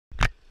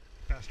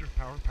Faster.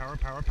 Power, power,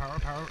 power, power,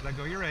 power. Let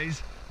go your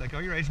A's. Let go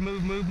your A's.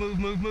 Move, move, move,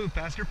 move, move.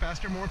 Faster,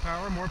 faster. More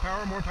power, more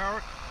power, more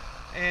power.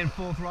 And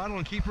full throttle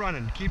and keep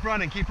running. Keep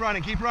running, keep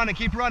running, keep running,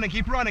 keep running,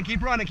 keep running,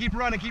 keep running, keep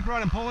running, keep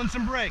running. Pulling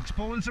some brakes,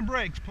 pulling some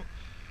brakes.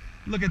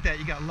 Look at that.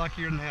 You got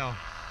luckier than hell.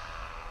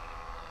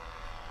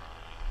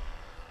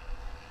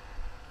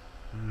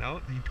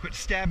 No, you quit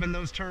stabbing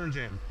those turns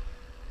in.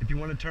 If you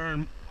want to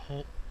turn,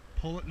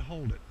 pull it and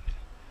hold it.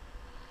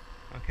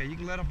 Okay, you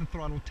can let off the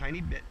throttle a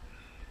tiny bit.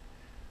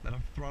 Let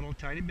off the throttle a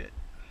tiny bit.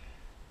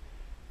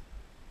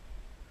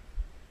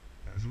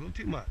 That was a little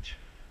too much.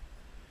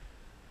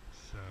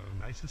 So,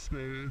 nice and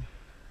smooth.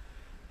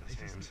 Nice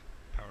hands.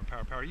 Power,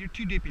 power, power. You're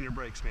too deep in your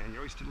brakes, man. You're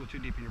always a little too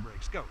deep in your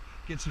brakes. Go.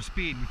 Get some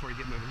speed before you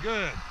get moving.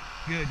 Good.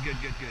 Good, good,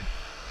 good, good.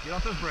 Get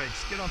off those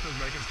brakes. Get off those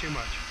brakes. It's too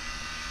much.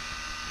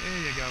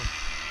 There you go.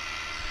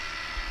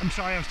 I'm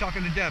sorry, I was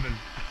talking to Devin.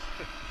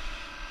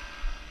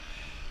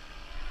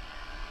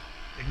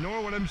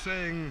 Ignore what I'm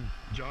saying,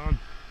 John.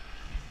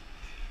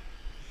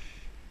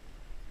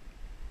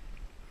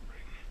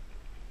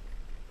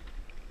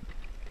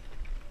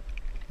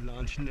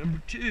 Launch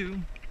number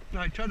 2. All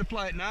right, try to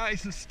fly it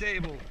nice and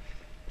stable,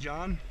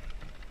 John.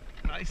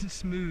 Nice and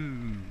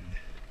smooth.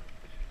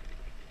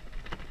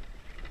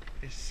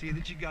 Let's see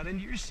that you got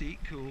into your seat.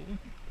 Cool.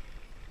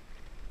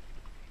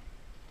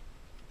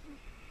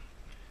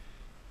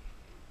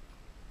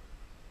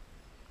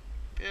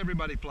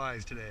 Everybody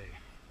flies today.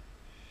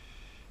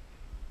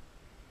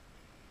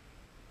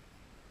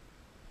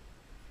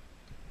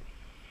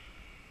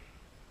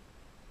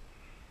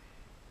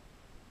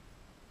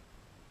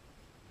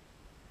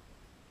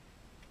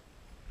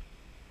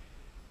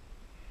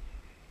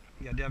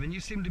 Yeah, Devin, you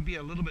seem to be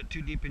a little bit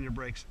too deep in your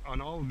brakes on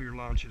all of your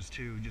launches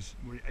too. Just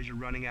as you're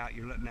running out,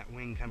 you're letting that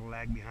wing kind of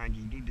lag behind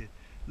you. You need to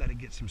let it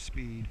get some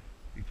speed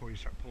before you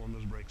start pulling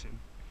those brakes in.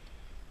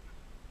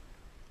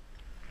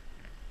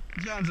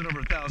 John's at over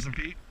 1,000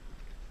 feet.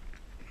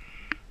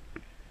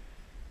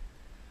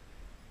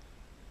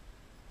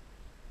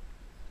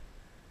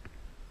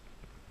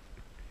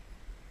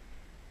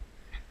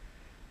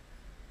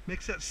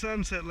 Makes that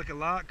sunset look a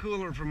lot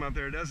cooler from up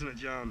there, doesn't it,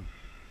 John?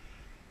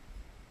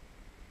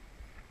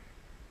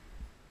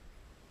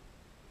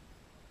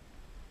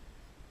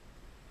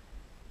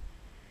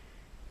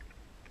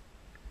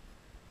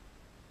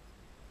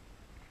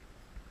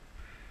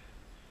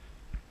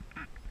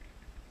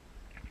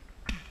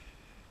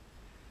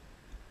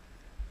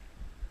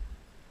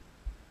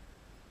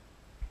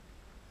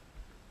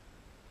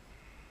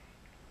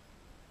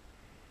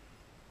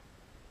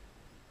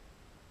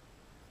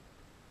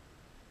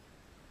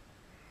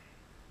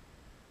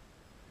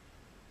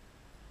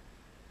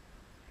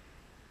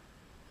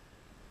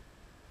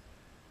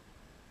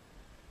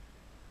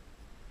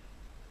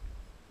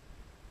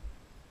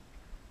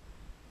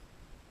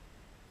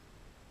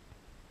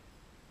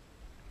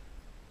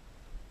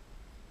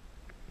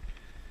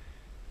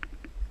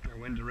 Our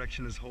wind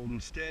direction is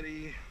holding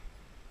steady,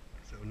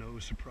 so no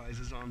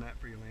surprises on that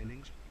for your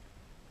landings.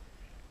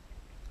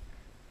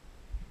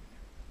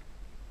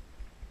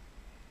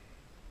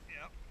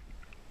 Yep.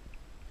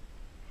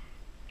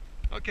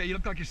 Okay, you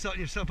look like you're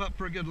setting yourself up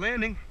for a good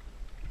landing.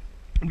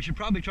 We should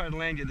probably try to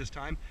land you this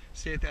time.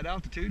 Stay at that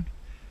altitude,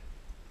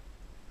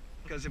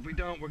 because if we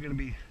don't, we're going to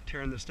be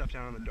tearing this stuff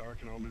down in the dark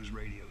and I'll lose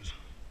radios.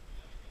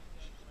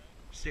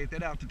 Stay at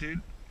that altitude.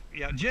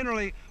 Yeah,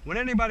 generally, when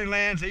anybody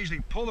lands, they usually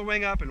pull the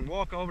wing up and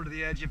walk over to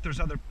the edge. If there's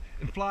other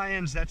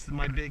fly-ins, that's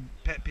my big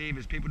pet peeve,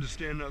 is people just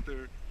standing out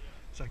there.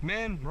 It's like,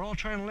 man, we're all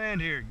trying to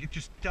land here. Get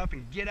your stuff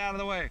and get out of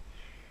the way.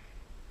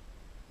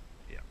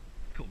 Yeah,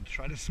 cool.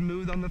 Try to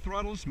smooth on the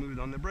throttle, smooth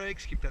on the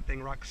brakes. Keep that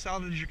thing rock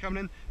solid as you're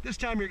coming in. This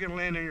time you're going to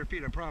land on your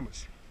feet, I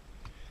promise.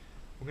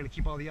 We're going to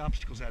keep all the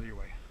obstacles out of your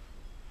way.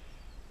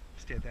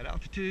 Stay at that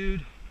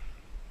altitude.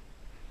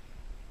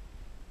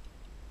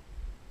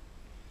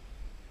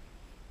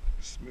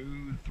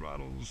 Smooth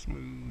throttles,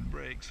 smooth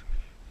brakes,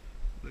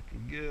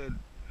 looking good.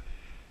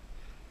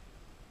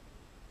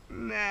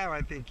 Now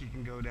I think you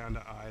can go down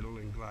to idle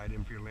and glide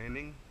in for your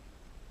landing.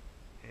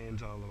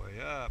 Hands all the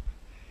way up.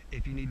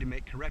 If you need to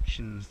make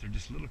corrections, they're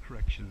just little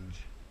corrections.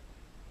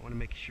 I want to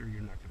make sure you're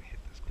not going to hit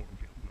this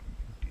cornfield. No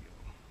big deal.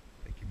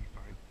 I think you'll be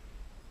fine.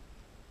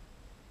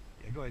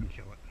 Yeah, go ahead and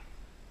kill it.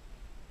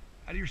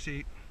 Out of your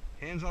seat,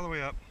 hands all the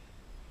way up.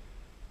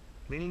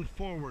 Leaning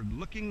forward,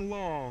 looking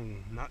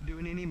long, not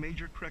doing any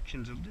major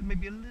corrections.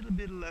 Maybe a little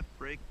bit of left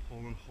brake, pull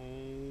and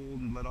hold,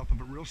 and let off of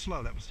it real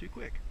slow. That was too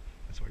quick.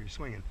 That's why you're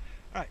swinging.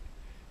 All right,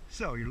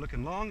 so you're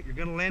looking long. You're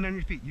going to land on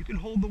your feet. You can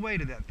hold the weight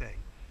of that thing.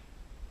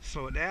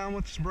 Slow it down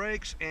with some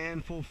brakes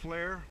and full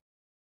flare.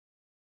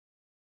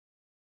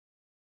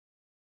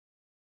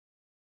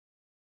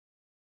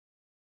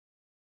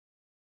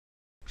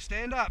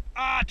 Stand up.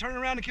 Turn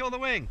around and kill the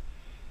wing.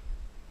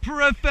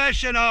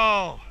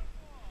 Professional.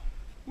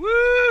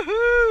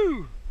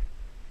 Woohoo!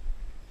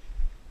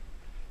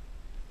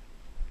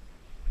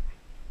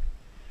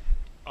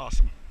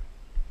 Awesome.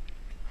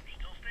 I'm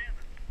still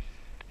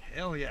standing.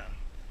 Hell yeah.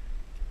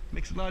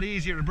 Makes it a lot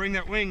easier to bring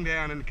that wing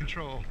down into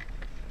control.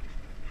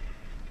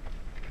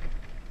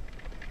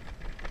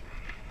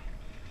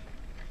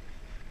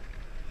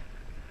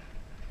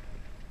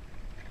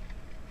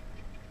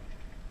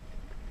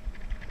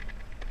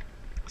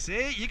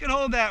 See, you can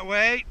hold that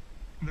weight.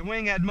 The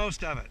wing had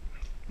most of it.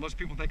 Most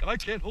people think, I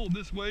can't hold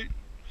this weight.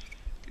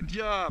 Good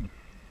job.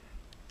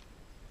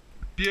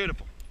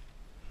 Beautiful.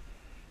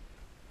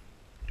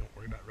 Don't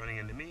worry about running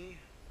into me.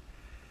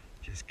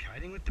 Just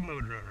kiting with the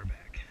motor on our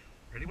back.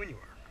 Ready when you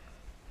are.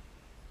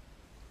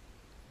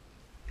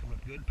 Come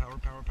up good. Power,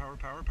 power, power,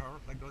 power, power.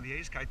 Let go of the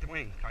A's. Kite the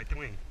wing. Kite the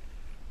wing.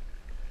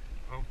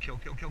 Oh, kill,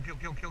 kill, kill, kill,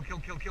 kill, kill, kill,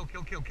 kill, kill,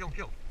 kill, kill, kill,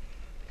 kill.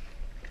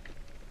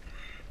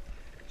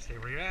 Stay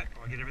where you're at.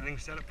 I'll get everything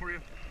set up for you.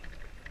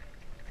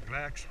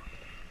 Relax.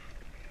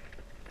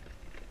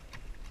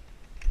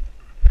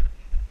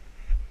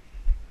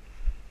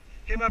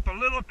 Came up a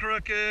little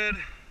crooked.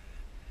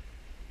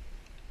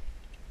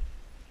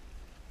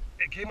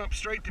 It came up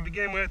straight to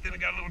begin with, then it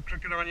got a little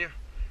crooked on you.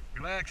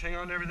 Relax, hang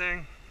on to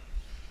everything.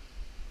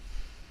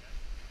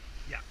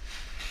 Yeah,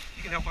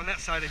 you can help on that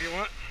side if you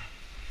want.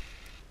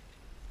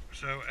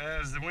 So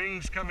as the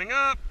wing's coming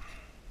up,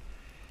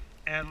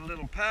 add a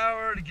little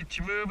power to get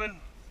you moving.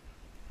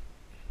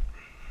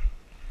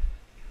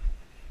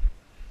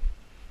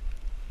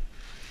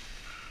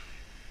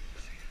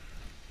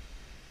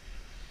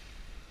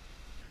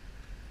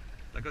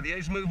 Let go of the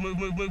A's, move, move,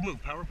 move, move,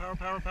 move. Power, power,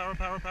 power, power,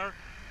 power, power.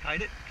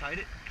 Kite it, kite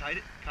it, kite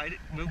it, kite it.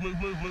 Move, move,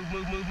 move, move,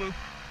 move, move, move.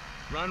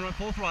 Run, run,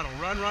 full throttle.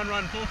 Run, run,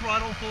 run. Full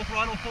throttle, full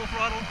throttle, full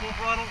throttle, full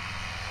throttle.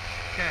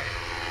 Okay.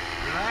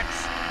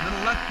 Relax.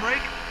 Little left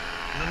brake.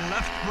 Little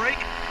left brake.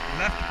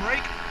 Left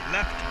brake.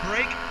 Left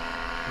brake.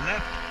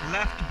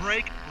 Left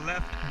brake.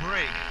 Left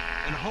brake.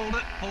 And hold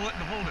it, hold it,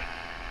 and hold it.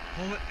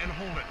 Hold it and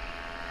hold it.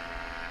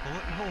 Hold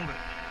it and hold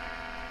it.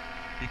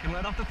 You can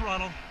let off the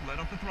throttle. Let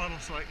off the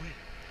throttle slightly.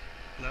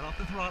 Let off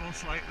the throttle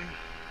slightly.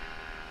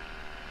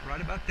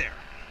 Right about there.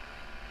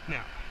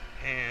 Now,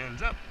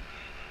 hands up.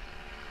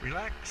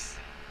 Relax.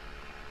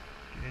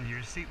 Get into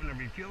your seat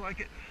whenever you feel like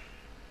it.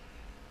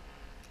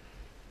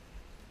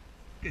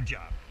 Good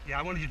job. Yeah,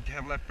 I wanted you to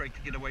have left brake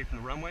to get away from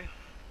the runway.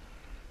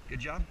 Good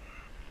job.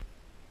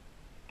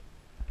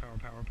 Power,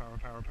 power, power,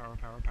 power, power,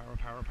 power, power,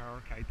 power,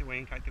 power. Kite the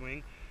wing, kite the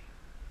wing.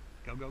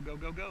 Go, go, go,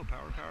 go, go.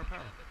 Power, power,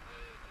 power.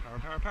 Power,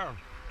 power, power.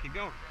 Keep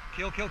going.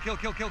 Kill, kill, kill,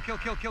 kill, kill, kill,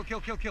 kill, kill,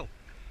 kill, kill, kill.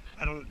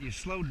 I don't, you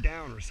slowed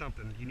down or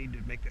something. You need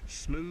to make that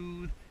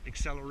smooth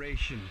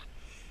acceleration.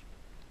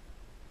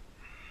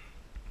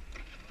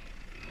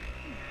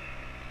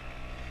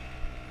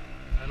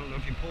 I don't know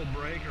if you pull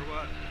brake or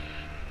what.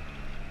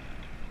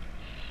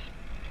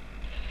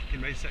 He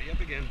may set you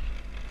up again.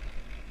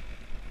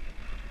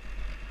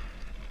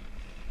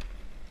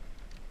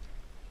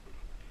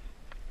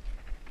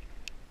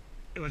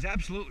 It was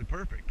absolutely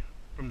perfect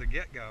from the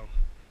get-go,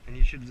 and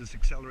you should have just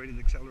accelerated,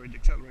 accelerated,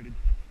 accelerated.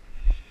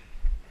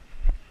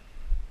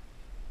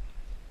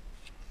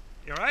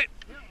 You all right?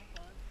 Yeah, I'm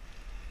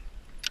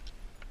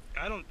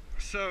fine. I don't.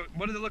 So,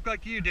 what did it look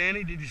like to you,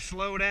 Danny? Did you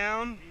slow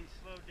down? He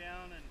slowed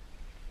down and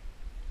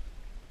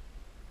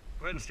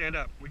Go ahead and stand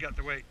up. We got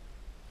the weight.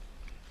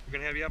 We're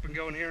gonna have you up and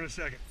going here in a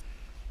second.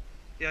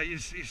 Yeah, you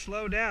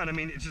slow down. I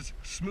mean, it's just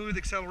smooth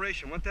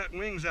acceleration. Once that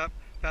wing's up,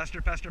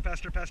 faster, faster,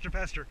 faster, faster,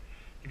 faster.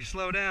 If you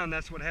slow down,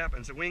 that's what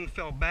happens. The wing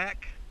fell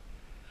back,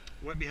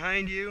 went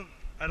behind you.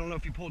 I don't know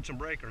if you pulled some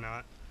brake or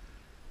not.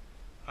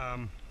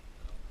 I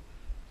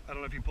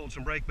don't know if you pulled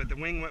some brake, but the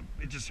wing went,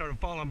 it just started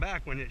falling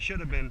back when it should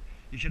have been,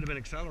 you should have been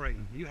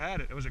accelerating. You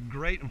had it. It was a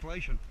great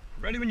inflation.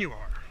 Ready when you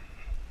are.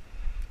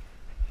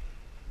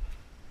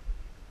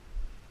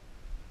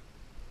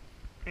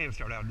 And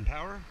start out in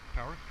power,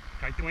 power.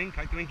 Kite the wing,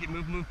 keep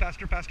move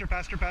faster, faster,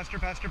 faster, faster,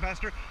 faster,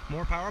 faster.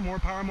 More power, more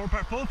power, more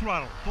power. Full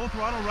throttle,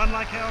 run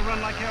like hell,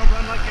 run like hell,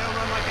 run like hell,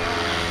 run like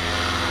hell.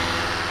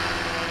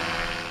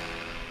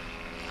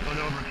 Don't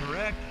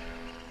overcorrect.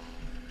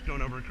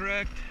 Don't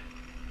overcorrect.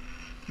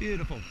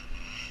 Beautiful.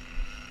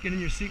 Get in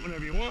your seat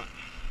whenever you want.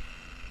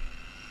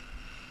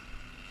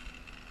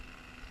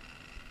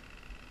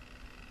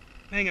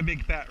 Hang a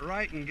big fat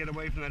right and get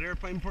away from that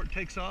airplane before it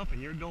takes off,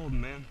 and you're golden,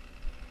 man.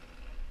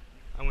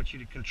 I want you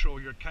to control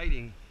your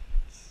kiting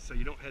so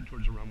you don't head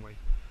towards the runway.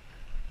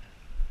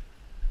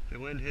 The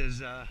wind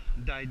has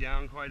died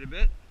down quite a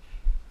bit,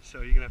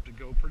 so you're gonna have to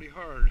go pretty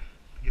hard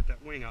to get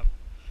that wing up.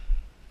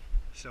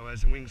 So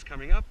as the wing's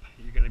coming up,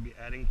 you're gonna be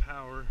adding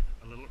power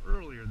a little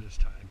earlier this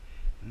time.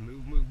 And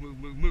move, move, move,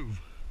 move, move.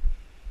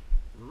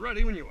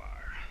 Ready when you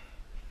are.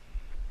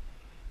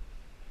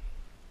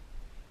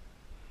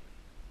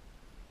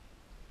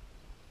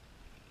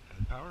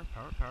 Add power,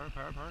 power, power,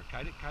 power, power.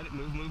 Kite it,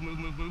 move, move, move,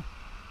 move, move.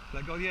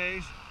 Let go of the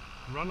A's.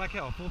 Run like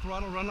hell. Full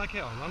throttle, run like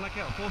hell. Run like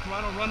hell. Full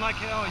throttle, run like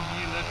hell.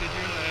 You lifted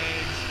your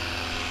legs.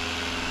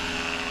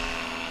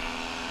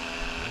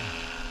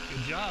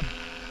 Good job.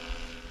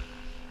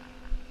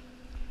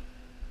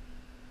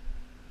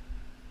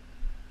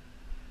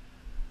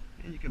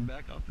 And you can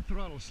back off the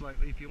throttle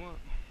slightly if you want.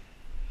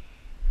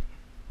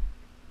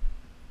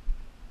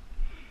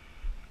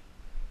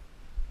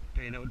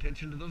 Pay no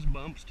attention to those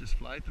bumps, just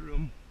fly through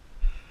them.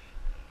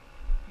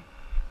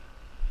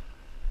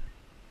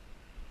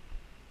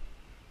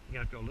 You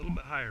have to go a little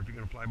bit higher if you're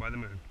going to fly by the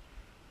moon.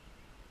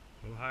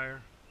 A little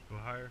higher, go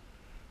higher.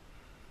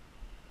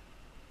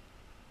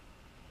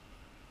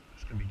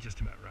 Just gonna be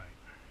just about right.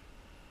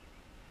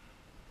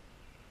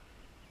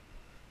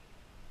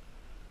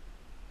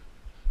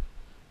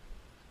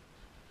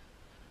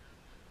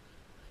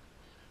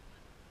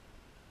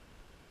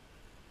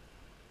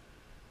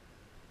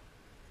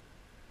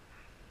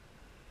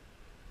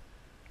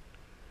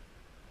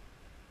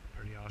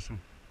 Pretty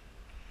awesome.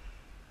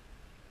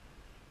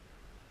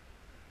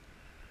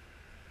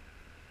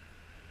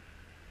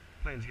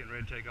 Plane's getting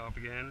ready to take off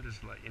again,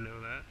 just to let you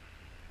know that.